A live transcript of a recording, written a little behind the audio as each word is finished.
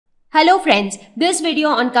Hello friends, this video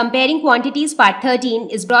on comparing quantities part 13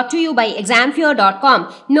 is brought to you by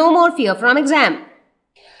examfear.com. No more fear from exam.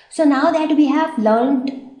 So now that we have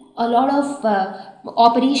learned a lot of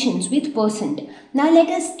operations with percent, now let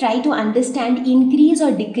us try to understand increase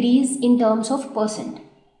or decrease in terms of percent.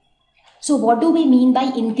 So what do we mean by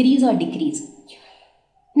increase or decrease?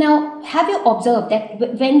 Now, have you observed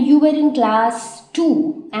that when you were in class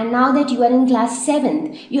 2 and now that you are in class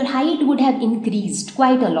 7th, your height would have increased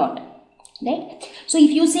quite a lot, right? So if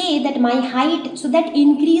you say that my height, so that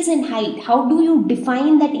increase in height, how do you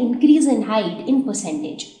define that increase in height in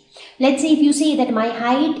percentage? Let's say if you say that my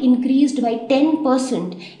height increased by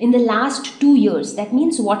 10% in the last 2 years, that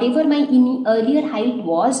means whatever my earlier height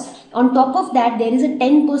was, on top of that there is a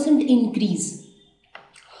 10% increase.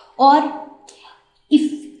 Or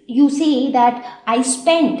if you say that I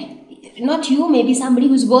spent, not you, maybe somebody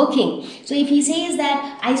who's working. So if he says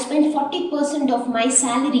that I spent 40% of my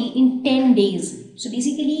salary in 10 days. So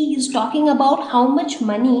basically he is talking about how much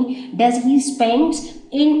money does he spend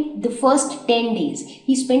in the first 10 days.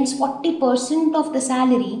 He spends 40% of the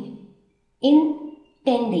salary in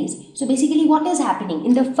 10 days. So basically what is happening?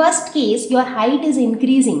 In the first case, your height is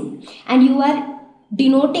increasing and you are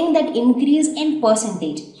denoting that increase in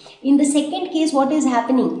percentage. In the second case, what is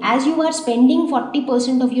happening? As you are spending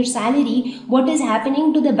 40% of your salary, what is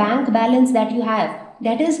happening to the bank balance that you have?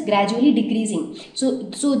 That is gradually decreasing. So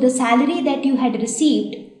the salary that you had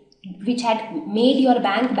received, which had made your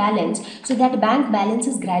bank balance, so that bank balance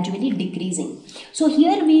is gradually decreasing. So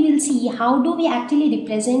here we will see how do we actually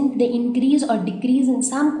represent the increase or decrease in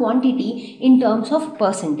some quantity in terms of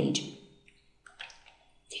percentage.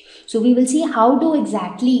 So we will see how to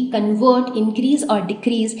exactly convert increase or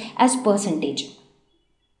decrease as percentage.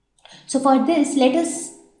 So for this,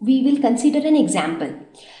 we will consider an example.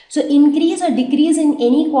 So increase or decrease in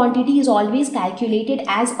any quantity is always calculated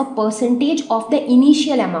as a percentage of the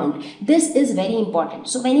initial amount. This is very important.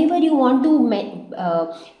 So whenever you want to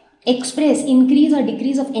express increase or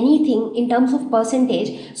decrease of anything in terms of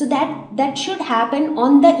percentage, so that should happen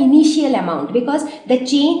on the initial amount, because the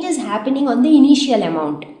change is happening on the initial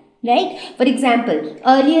amount. Right? For example,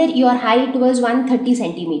 earlier your height was 130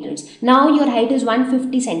 centimeters. Now your height is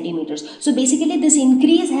 150 centimeters. So basically this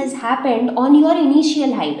increase has happened on your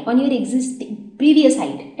initial height, on your existing previous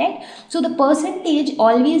height, right? So the percentage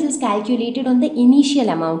always is calculated on the initial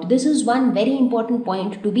amount. This is one very important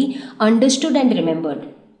point to be understood and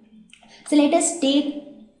remembered. So let us take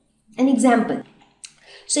an example.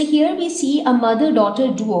 So here we see a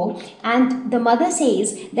mother-daughter duo, and the mother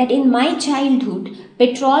says that in my childhood,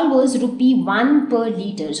 petrol was ₹1 per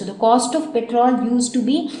litre. So the cost of petrol used to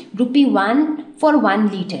be ₹1 for 1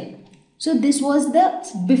 litre. So this was the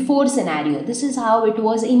before scenario. This is how it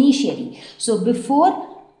was initially. So before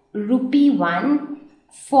 ₹1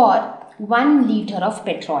 for 1 litre of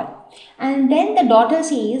petrol. And then the daughter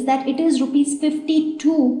says that it is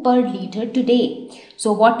 ₹52 per litre today.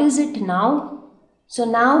 So what is it now? So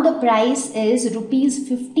now the price is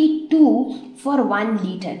 ₹52 for 1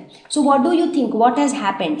 litre. So what do you think? What has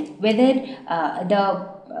happened? Whether the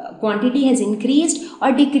quantity has increased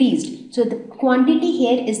or decreased? So the quantity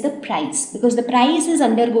here is the price, because the price is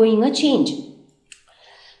undergoing a change.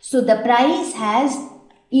 So the price has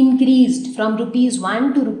increased from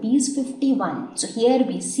 ₹1 to ₹51. So here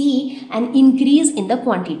we see an increase in the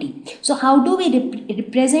quantity. So how do we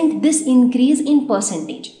represent this increase in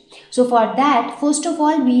percentage? So for that, first of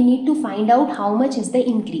all, we need to find out how much is the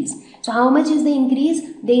increase. So how much is the increase?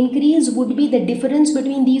 The increase would be the difference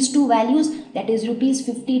between these two values, that is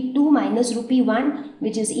 ₹52 minus ₹1,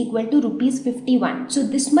 which is equal to ₹51. So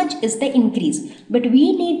this much is the increase. But we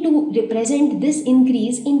need to represent this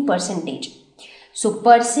increase in percentage. So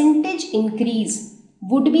percentage increase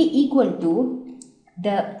would be equal to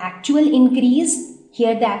the actual increase.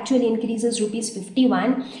 Here the actual increase is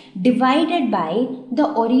 ₹51 divided by the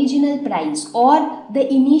original price or the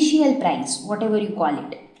initial price, whatever you call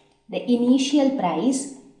it. The initial price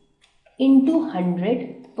into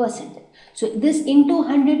 100%. So this into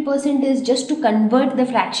 100% is just to convert the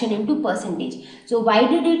fraction into percentage. So why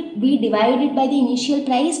did we divide it by the initial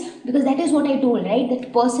price? Because that is what I told, right?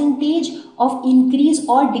 That percentage of increase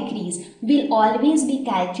or decrease will always be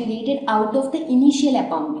calculated out of the initial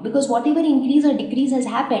amount, because whatever increase or decrease has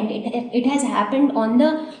happened, it has happened on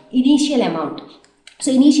the initial amount.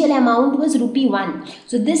 So initial amount was ₹1.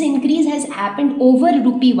 So this increase has happened over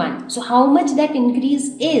 ₹1. So how much that increase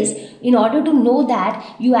is, in order to know that,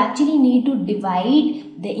 you actually need to divide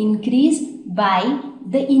the increase by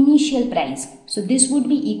the initial price. So this would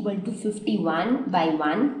be equal to 51 by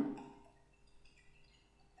 1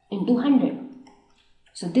 into 100.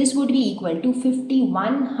 So this would be equal to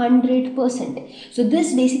 5100%. So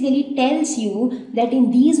this basically tells you that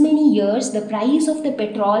in these many years, the price of the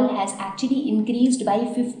petrol has actually increased by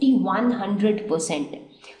 5100%.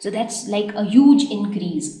 So that's like a huge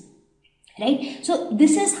increase, right? So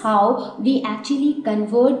this is how we actually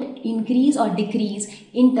convert increase or decrease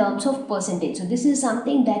in terms of percentage. So this is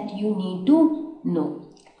something that you need to know.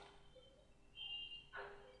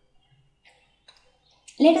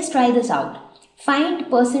 Let us try this out. Find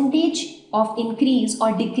percentage of increase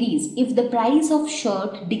or decrease if the price of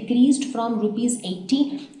shirt decreased from rupees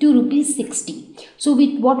 80 to rupees 60. So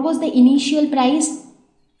what was the initial price?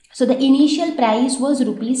 So the initial price was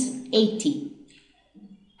rupees 80.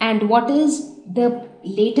 And what is the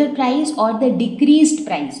later price or the decreased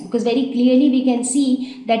price? Because very clearly we can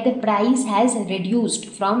see that the price has reduced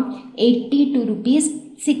from 80 to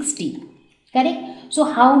rupees 60. Correct? So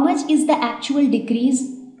how much is the actual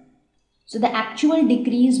decrease? So the actual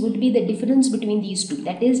decrease would be the difference between these two,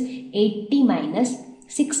 that is 80 minus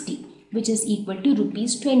 60, which is equal to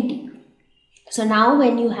rupees 20. So now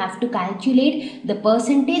when you have to calculate the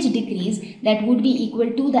percentage decrease, that would be equal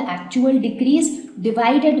to the actual decrease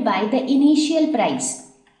divided by the initial price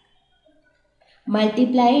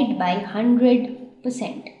multiplied by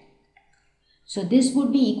 100%. So this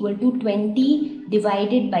would be equal to 20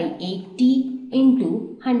 divided by 80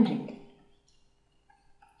 into 100.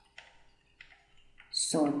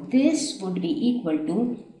 So this would be equal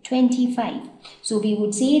to 25. So we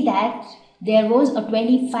would say that there was a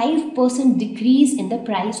 25% decrease in the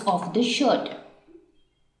price of the shirt.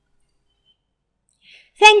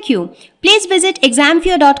 Thank you. Please visit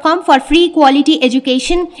examfear.com for free quality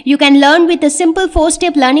education. You can learn with a simple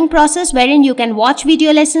 4-step learning process wherein you can watch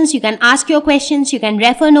video lessons, you can ask your questions, you can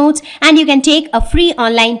refer notes, and you can take a free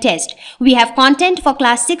online test. We have content for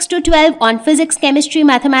class 6 to 12 on physics, chemistry,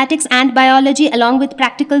 mathematics, and biology along with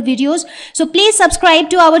practical videos. So please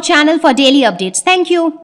subscribe to our channel for daily updates. Thank you.